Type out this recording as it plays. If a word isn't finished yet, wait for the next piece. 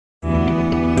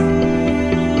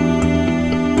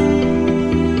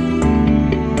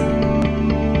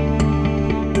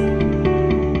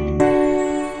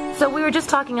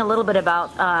talking a little bit about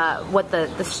what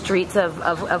the streets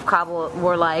of Kabul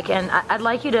were like, and I'd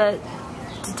like you to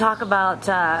talk about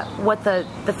what the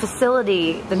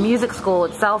facility, the music school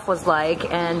itself was like,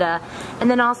 and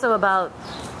then also about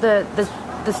the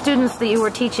students that you were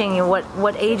teaching,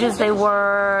 what ages they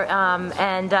were,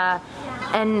 and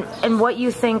what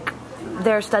you think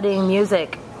their studying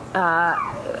music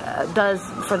does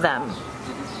for them.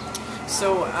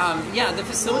 So yeah, the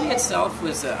facility itself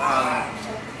was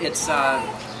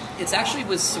it actually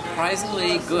was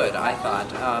surprisingly good. I thought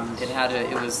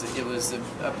it was a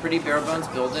pretty bare bones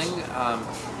building.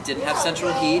 It didn't have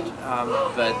central heat,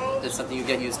 but it's something you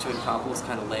get used to in Kabul, is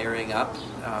kind of layering up.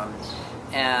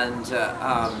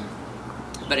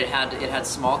 But it had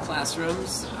small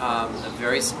classrooms, a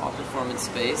very small performance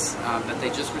space. But they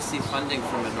just received funding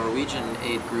from a Norwegian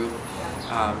aid group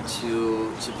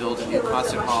to build a new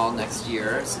concert hall next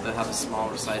year. So they'll have a small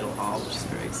recital hall, which is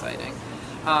very exciting.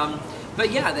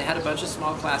 But yeah, they had a bunch of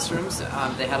small classrooms.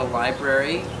 They had a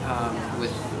library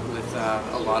with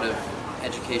a lot of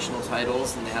educational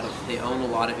titles, and they own a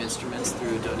lot of instruments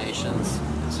through donations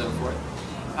and so forth.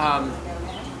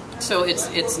 So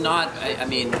it's not, I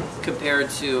mean, compared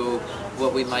to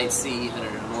what we might see in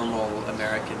a normal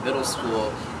American middle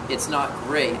school, it's not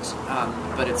great,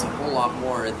 but it's a whole lot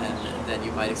more than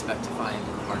you might expect to find in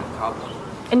the heart of Kabul.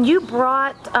 And you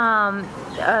brought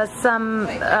some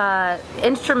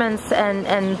instruments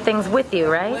and things with you,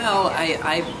 right? Well,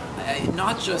 I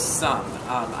not just some.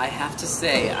 I have to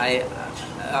say,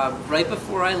 right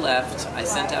before I left, I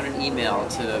sent out an email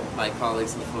to my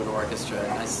colleagues in the photo orchestra,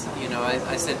 and I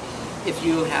said, if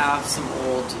you have some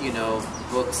old,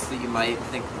 books that you might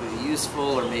think would be useful,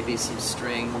 or maybe some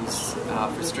strings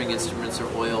for string instruments, or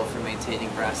oil for maintaining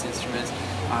brass instruments,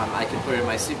 I could put it in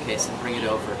my suitcase and bring it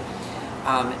over.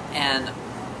 And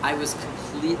I was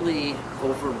completely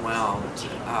overwhelmed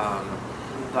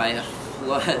by a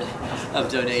flood of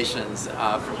donations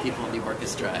from people in the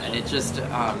orchestra, and it just,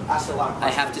 I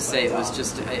have to say,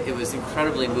 it was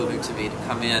incredibly moving to me to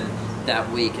come in that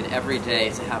week and every day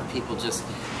to have people just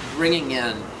bringing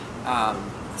in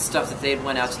stuff that they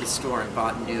went out to the store and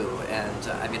bought new.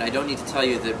 And I mean, I don't need to tell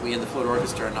you that we in the Float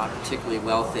Orchestra are not particularly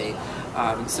wealthy.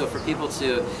 So for people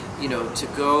to, to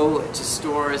go to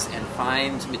stores and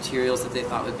find materials that they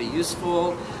thought would be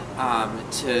useful,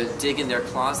 to dig in their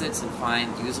closets and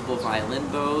find usable violin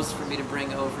bows for me to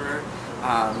bring over,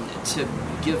 to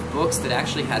give books that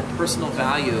actually had personal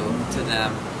value to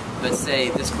them, but say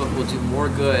this book will do more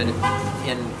good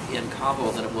in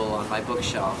Kabul than it will on my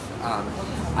bookshelf.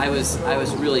 I was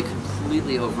really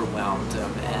completely overwhelmed,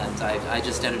 and I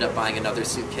just ended up buying another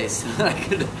suitcase so that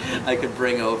I could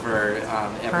bring over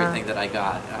everything that I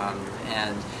got.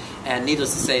 And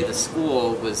needless to say, the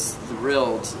school was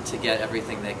thrilled to get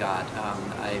everything they got.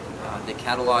 They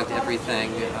cataloged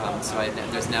everything, so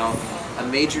there's now a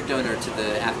major donor to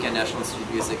the Afghan National Institute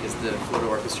of Music is the Florida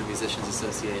Orchestra Musicians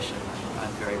Association.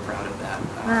 I'm very proud of that.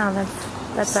 Wow,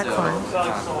 that's excellent.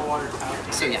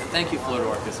 So yeah, thank you, Florida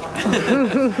Orchestra.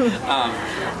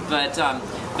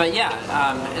 But yeah,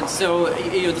 and so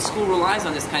the school relies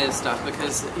on this kind of stuff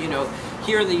because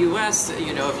here in the U.S., if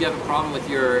you have a problem with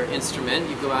your instrument,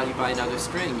 you go out and you buy another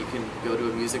string. You can go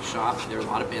to a music shop. There are a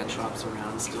lot of band shops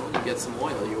around still. You get some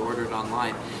oil. You order it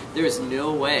online. There is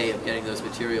no way of getting those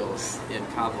materials in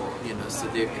Kabul. So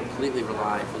they completely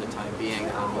rely for the time being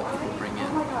on what people bring in.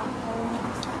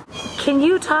 Can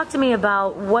you talk to me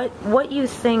about what you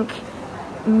think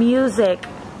music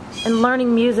and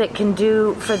learning music can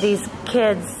do for these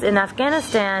kids in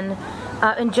Afghanistan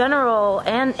in general,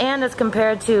 and as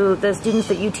compared to the students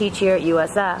that you teach here at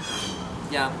USF?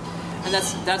 Yeah, and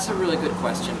that's a really good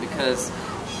question, because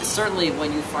certainly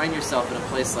when you find yourself in a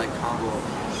place like Kabul,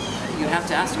 you have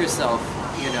to ask yourself,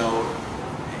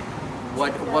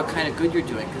 what kind of good you're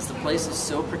doing, because the place is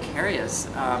so precarious,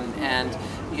 and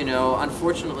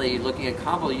unfortunately, looking at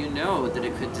Kabul, you know that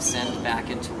it could descend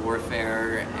back into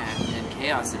warfare and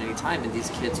chaos at any time, and these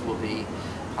kids will be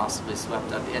possibly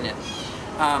swept up in it.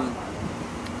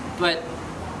 But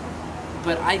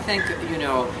I think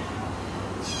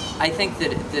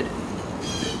that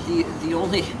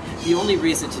the only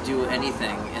reason to do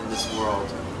anything in this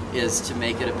world is to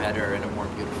make it a better and a more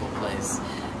beautiful place,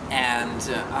 and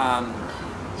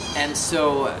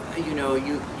so you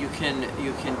can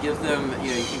give them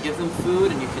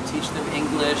food, and you can teach them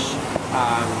English,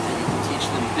 and you can teach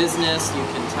them business. You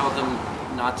can tell them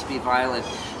not to be violent,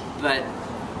 but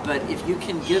if you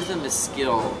can give them a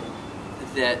skill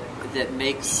that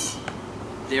makes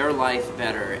their life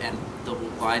better and the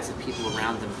lives of people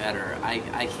around them better,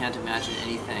 I can't imagine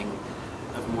anything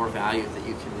of more value that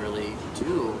you can really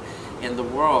do in the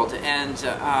world. And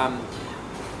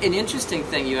an interesting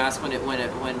thing you asked when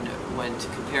to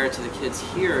compare it to the kids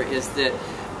here is that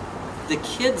the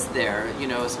kids there, you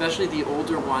know, especially the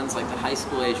older ones, like the high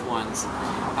school age ones,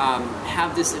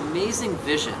 have this amazing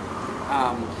vision,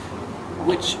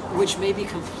 which may be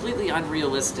completely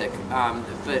unrealistic,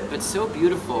 but so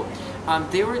beautiful.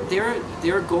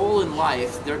 Their goals in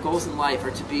life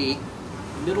are to be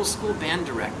middle school band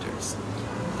directors.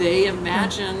 They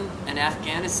imagine an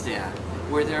Afghanistan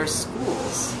where there are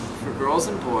schools for girls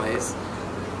and boys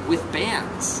with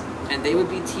bands, and they would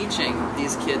be teaching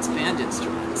these kids band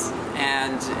instruments.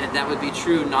 And that would be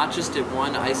true not just at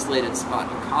one isolated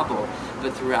spot in Kabul,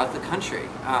 but throughout the country.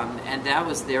 And that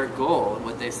was their goal and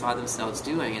what they saw themselves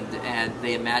doing. And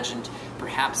they imagined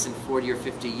perhaps in 40 or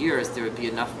 50 years there would be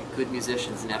enough good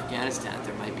musicians in Afghanistan.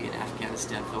 There might be an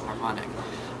Afghanistan Philharmonic.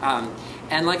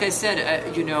 And like I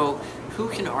said, you know, who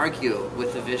can argue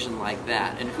with a vision like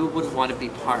that? And who wouldn't want to be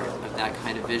part of that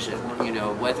kind of vision, you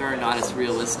know, whether or not it's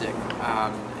realistic,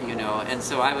 you know? And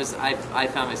so I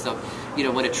found myself, you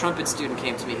know, when a trumpet student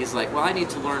came to me, he's like, well, I need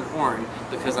to learn horn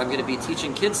because I'm going to be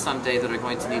teaching kids someday that are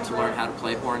going to need to learn how to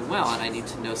play horn well, and I need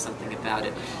to know something about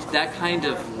it. That kind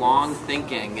of long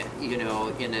thinking, you know,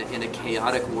 in a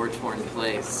chaotic, war-torn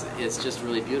place is just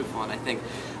really beautiful, and I think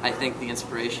the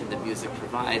inspiration that music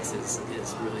provides is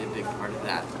really a big part of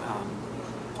that.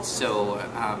 So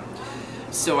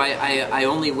I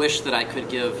only wish that I could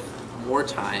give more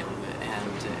time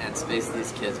and space to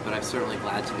these kids, but I'm certainly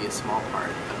glad to be a small part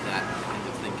of that.